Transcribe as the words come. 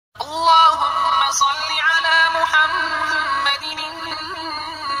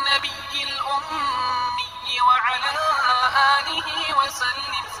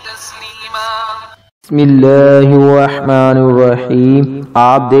بسم اللہ الرحمن الرحیم۔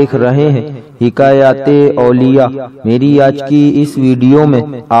 آپ دیکھ رہے ہیں حکایات اولیاء۔ میری آج کی اس ویڈیو میں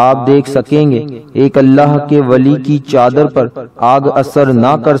آپ دیکھ سکیں گے ایک اللہ کے ولی کی چادر پر آگ اثر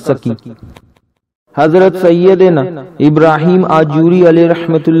نہ کر سکی۔ حضرت سیدنا ابراہیم آجوری علیہ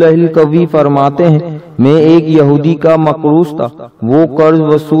رحمت اللہ القوی فرماتے ہیں، میں ایک یہودی کا مقروض تھا، وہ قرض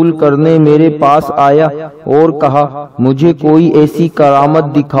وصول کرنے میرے پاس آیا اور کہا مجھے کوئی ایسی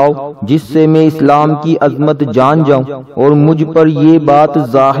کرامت دکھاؤ جس سے میں اسلام کی عظمت جان جاؤں اور مجھ پر یہ بات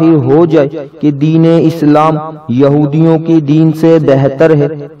ظاہر ہو جائے کہ دین اسلام یہودیوں کے دین سے بہتر ہے۔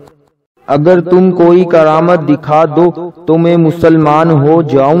 اگر تم کوئی کرامت دکھا دو تو میں مسلمان ہو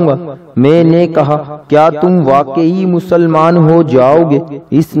جاؤں گا۔ میں نے کہا کیا تم واقعی مسلمان ہو جاؤ گے؟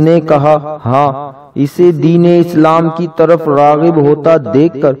 اس نے کہا ہاں۔ اسے دین اسلام کی طرف راغب ہوتا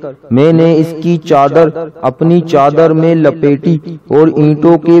دیکھ کر میں نے اس کی چادر اپنی چادر میں لپیٹی اور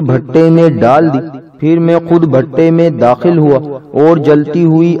اینٹوں کے بھٹے میں ڈال دی۔ پھر میں خود بھٹے میں داخل ہوا اور جلتی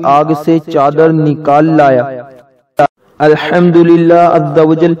ہوئی آگ سے چادر نکال لایا۔ الحمدللہ عز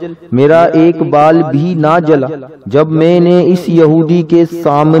وجل میرا ایک بال بھی نہ جلا۔ جب میں نے اس یہودی کے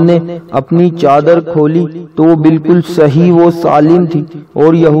سامنے اپنی چادر کھولی تو وہ بالکل صحیح و سالم تھی،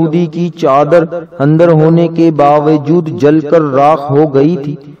 اور یہودی کی چادر اندر ہونے کے باوجود جل کر راکھ ہو گئی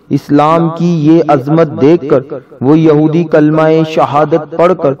تھی۔ اسلام کی یہ عظمت دیکھ کر وہ یہودی کلمہ شہادت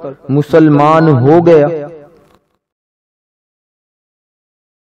پڑھ کر مسلمان ہو گیا۔